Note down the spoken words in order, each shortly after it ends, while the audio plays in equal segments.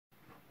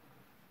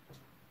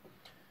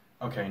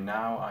Okay,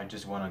 now I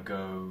just want to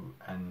go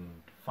and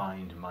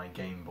find my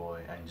Game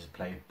Boy and just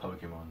play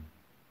Pokemon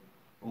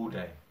all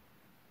day.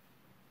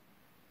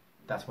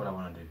 That's what I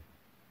want to do.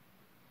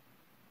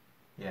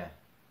 Yeah.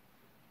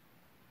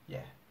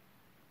 Yeah.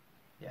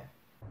 Yeah.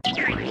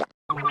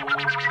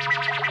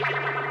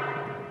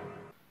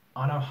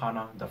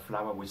 Anohana, the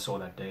flower we saw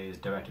that day, is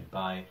directed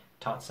by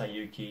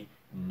Tatsuyuki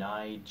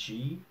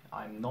Nagai.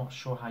 I'm not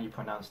sure how you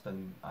pronounce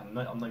them. I'm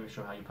not even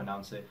sure how you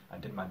pronounce it. I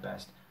did my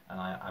best, and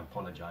I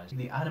apologize.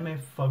 The anime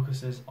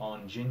focuses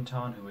on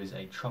Jintan, who is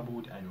a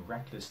troubled and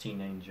reckless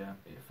teenager.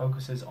 It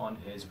focuses on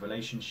his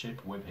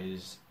relationship with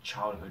his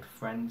childhood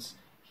friends.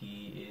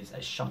 He is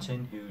a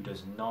shut-in who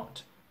does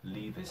not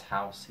leave his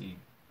house. He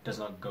does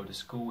not go to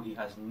school. He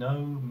has no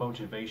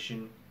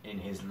motivation in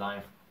his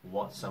life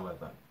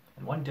whatsoever.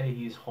 And one day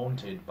he is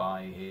haunted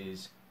by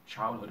his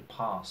childhood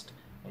past,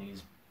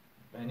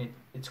 and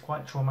it's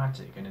quite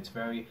traumatic, and it's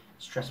very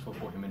stressful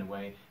for him in a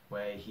way,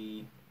 where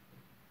he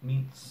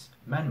meets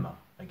Menma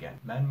again.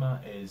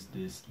 Menma is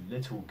this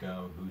little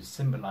girl who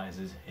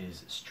symbolizes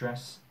his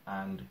stress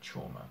and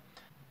trauma.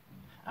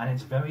 And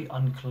it's very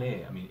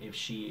unclear, I mean, if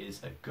she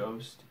is a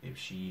ghost, if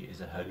she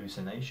is a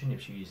hallucination,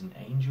 if she is an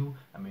angel.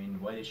 I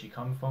mean, where did she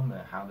come from?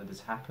 How did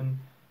this happen?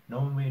 No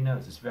one really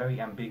knows. It's very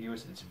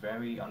ambiguous, it's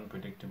very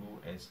unpredictable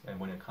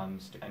when it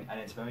comes to, and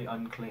it's very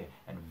unclear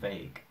and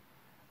vague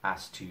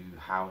as to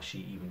how she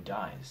even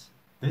dies.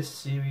 This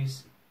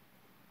series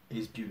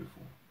is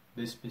beautiful.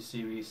 This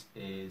series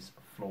is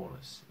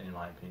flawless, in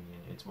my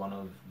opinion. It's one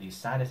of the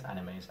saddest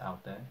animes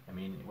out there. I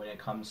mean, when it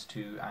comes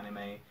to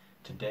anime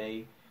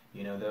today,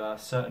 you know, there are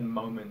certain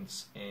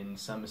moments in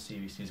some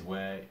series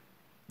where,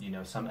 you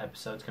know, some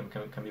episodes can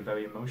be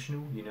very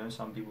emotional. You know,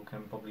 some people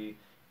can probably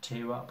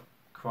tear up,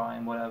 cry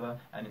and whatever,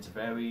 and it's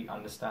very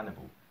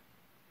understandable.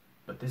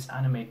 But this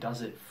anime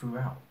does it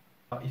throughout.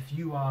 If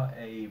you are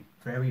a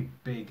very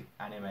big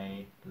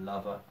anime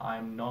lover,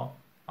 I'm not.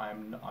 I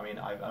mean,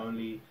 I've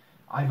only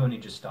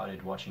just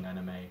started watching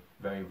anime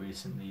very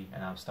recently,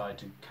 and I've started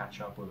to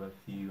catch up with a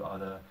few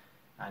other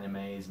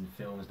animes and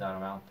films that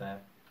are out there.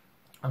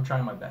 I'm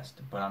trying my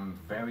best, but I'm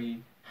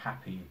very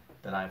happy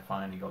that I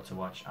finally got to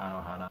watch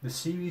Anohana. The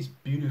series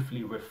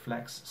beautifully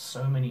reflects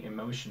so many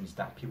emotions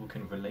that people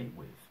can relate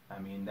with. I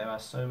mean, there are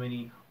so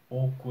many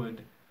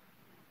awkward,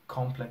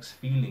 complex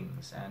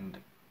feelings and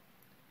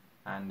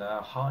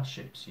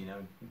hardships. You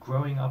know,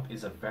 growing up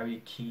is a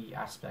very key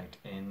aspect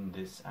in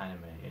this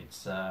anime.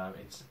 It's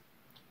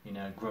you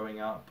know,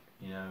 growing up,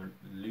 you know,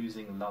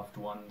 losing loved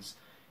ones,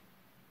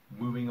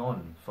 moving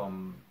on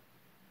from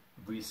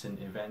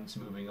recent events,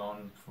 moving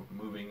on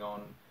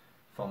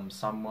from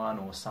someone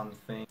or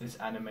something. This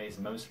anime is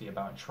mostly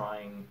about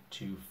trying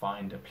to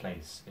find a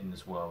place in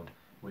this world,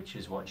 which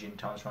is what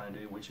Jintan is trying to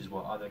do, which is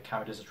what other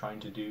characters are trying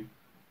to do.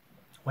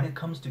 When it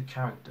comes to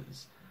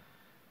characters,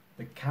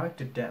 the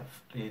character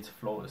depth is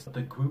flawless.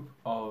 The group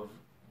of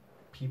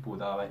people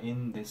that are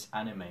in this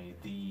anime,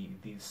 the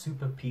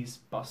super peace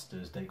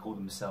busters they call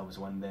themselves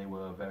when they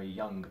were very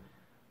young,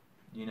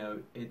 you know,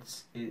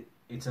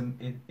 it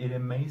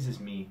amazes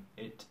me.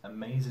 It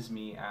amazes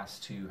me as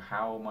to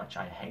how much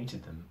I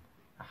hated them,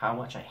 how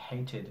much I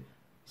hated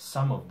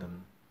some of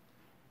them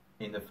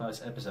in the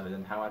first episode,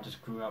 and how I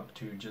just grew up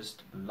to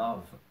just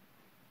love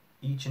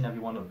each and every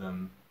one of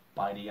them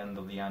by the end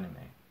of the anime.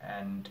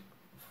 And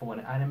for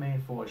an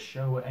anime, for a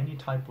show, or any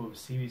type of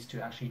series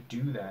to actually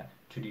do that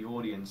to the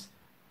audience,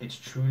 it's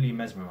truly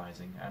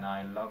mesmerizing, and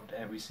I loved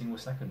every single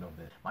second of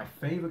it. My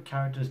favorite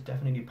character is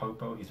definitely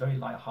Popo. He's very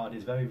light-hearted,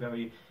 he's very,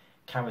 very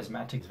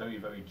charismatic, he's very,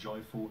 very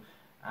joyful,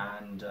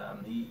 and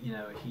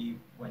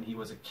when he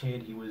was a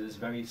kid, he was this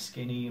very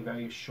skinny,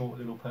 very short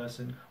little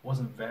person,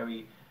 wasn't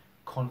very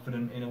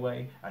confident in a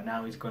way, and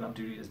now he's grown up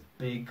to be this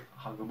big,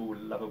 huggable,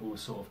 lovable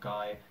sort of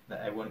guy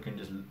that everyone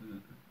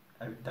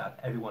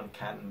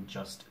can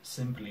just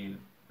simply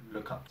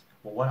look up to.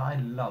 Well, what I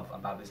love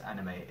about this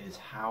anime is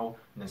how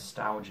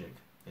nostalgic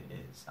it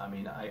is. I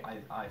mean,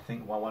 I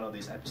think while one of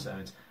these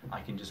episodes, I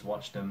can just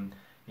watch them,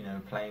 you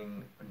know,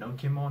 playing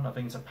Nokemon. I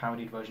think it's a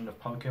parodied version of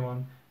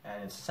Pokemon,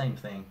 and it's the same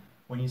thing.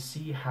 When you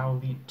see how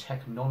the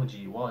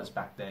technology was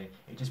back then,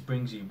 it just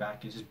brings you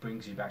back. It just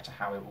brings you back to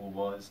how it all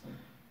was.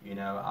 You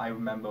know, I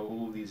remember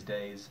all these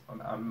days.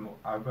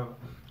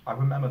 I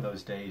remember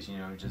those days. You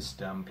know,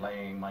 just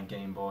playing my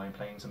Game Boy,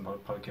 playing some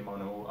Pokemon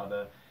or all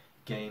other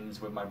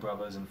games with my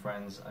brothers and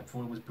friends. I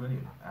thought it was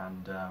brilliant,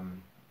 and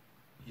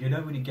you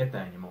don't really get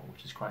that anymore,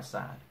 which is quite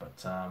sad.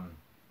 But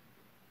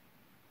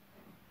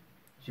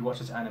if you watch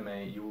this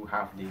anime, you will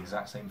have the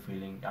exact same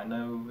feeling. I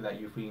know that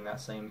you're feeling that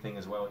same thing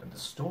as well. The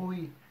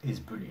story is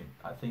brilliant.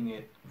 I think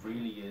it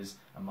really is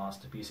a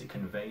masterpiece. It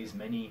conveys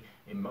many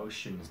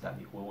emotions that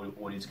the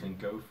audience can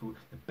go through.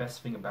 The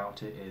best thing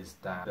about it is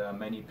that there are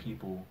many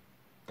people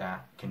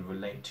that can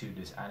relate to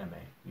this anime.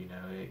 You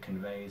know, it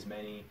conveys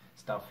many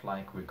stuff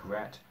like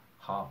regret,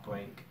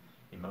 heartbreak,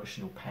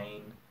 emotional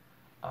pain,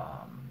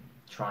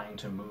 trying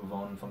to move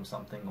on from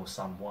something or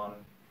someone.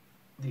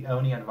 The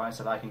only advice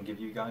that I can give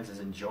you guys is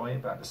enjoy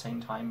it, but at the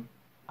same time,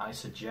 I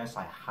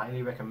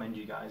highly recommend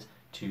you guys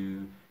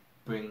to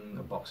bring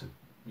a box of,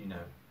 you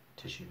know,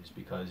 tissues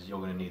because you're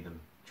going to need them.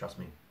 Trust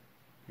me,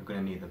 you're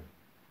going to need them.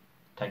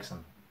 Take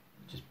some.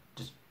 Just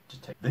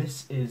take.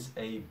 This is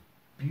a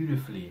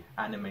beautifully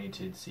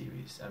animated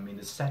series. I mean,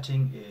 the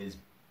setting is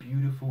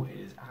beautiful. It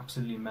is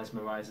absolutely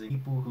mesmerizing.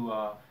 People who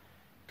are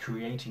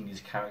creating these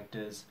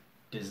characters,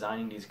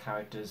 designing these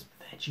characters,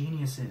 they're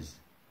geniuses.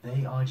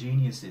 They are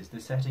geniuses. The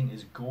setting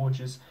is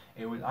gorgeous.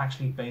 It was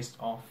actually based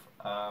off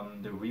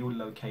the real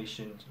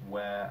location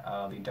where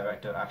the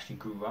director actually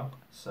grew up.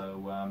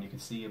 So you can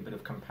see a bit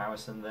of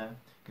comparison there.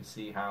 You can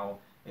see how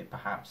it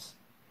perhaps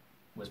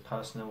was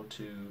personal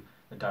to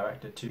the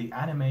director too. The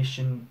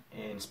animation,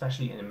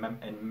 especially in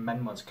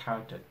Menmod's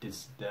character,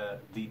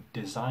 the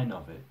design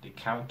of it, the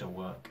character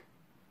work.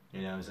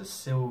 You know, it's a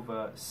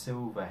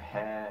silver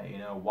hair, you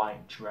know,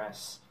 white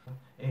dress.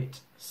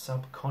 It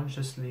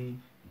subconsciously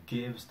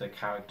gives the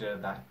character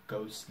that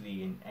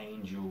ghostly and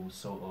angel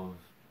sort of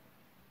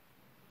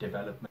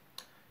development.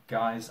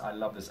 Guys, I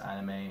love this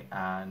anime,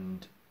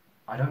 and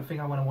I don't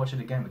think I want to watch it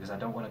again because I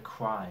don't want to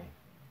cry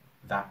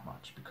that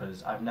much,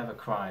 because I've never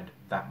cried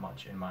that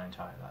much in my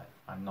entire life.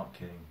 I'm not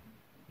kidding.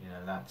 You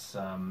know, that's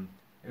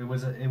it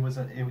was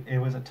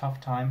a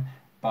tough time,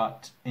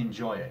 but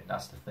enjoy it.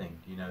 That's the thing.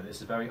 You know, this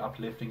is very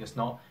uplifting. It's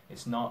not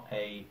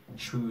a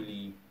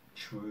truly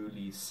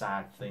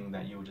sad thing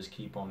that you'll just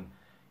keep on,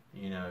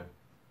 you know,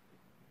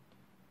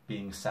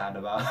 being sad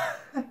about.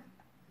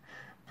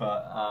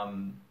 But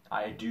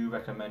I do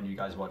recommend you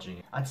guys watching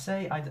it.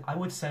 I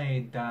would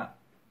say that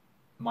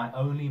my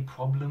only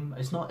problem,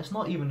 it's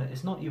not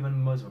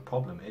even much of a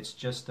problem. It's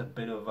just a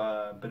bit of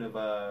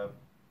a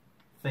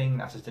thing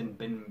that's just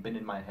been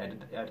in my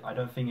head. I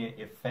don't think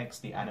it affects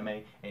the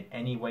anime in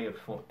any way or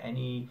form,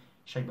 any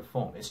shape or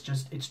form.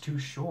 It's too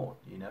short.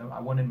 You know,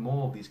 I wanted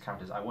more of these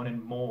characters. I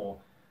wanted more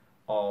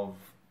of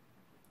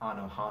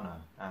Anohana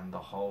and the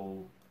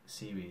whole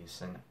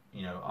series, and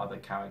you know, other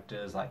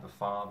characters like the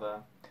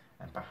father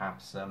and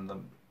perhaps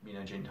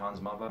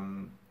Jintan's mother.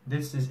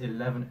 This is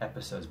 11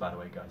 episodes, by the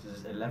way, guys. This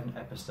is 11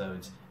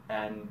 episodes,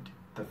 and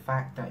the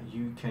fact that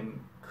you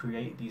can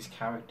create these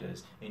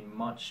characters in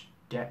much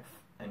depth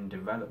and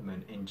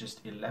development in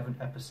just 11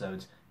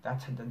 episodes,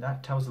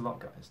 that tells a lot,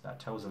 guys. That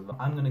tells a lot.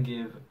 I'm gonna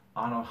give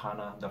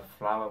Anohana, the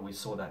flower we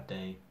saw that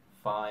day,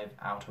 5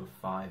 out of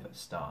 5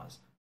 stars.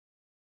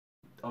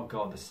 Oh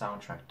god, the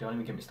soundtrack. Don't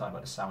even get me started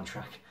about the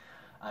soundtrack.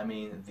 I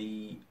mean,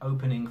 the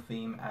opening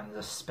theme and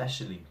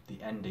especially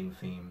the ending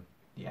theme,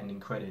 the ending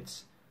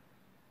credits.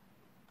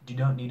 You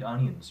don't need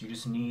onions. You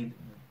just need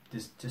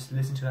just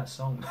listen to that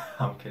song.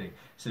 I'm kidding.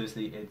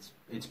 Seriously,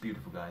 it's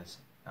beautiful, guys.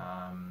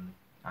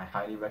 I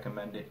highly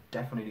recommend it.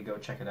 Definitely go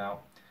check it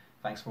out.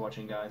 Thanks for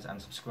watching, guys,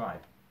 and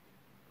subscribe.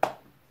 There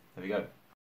we go.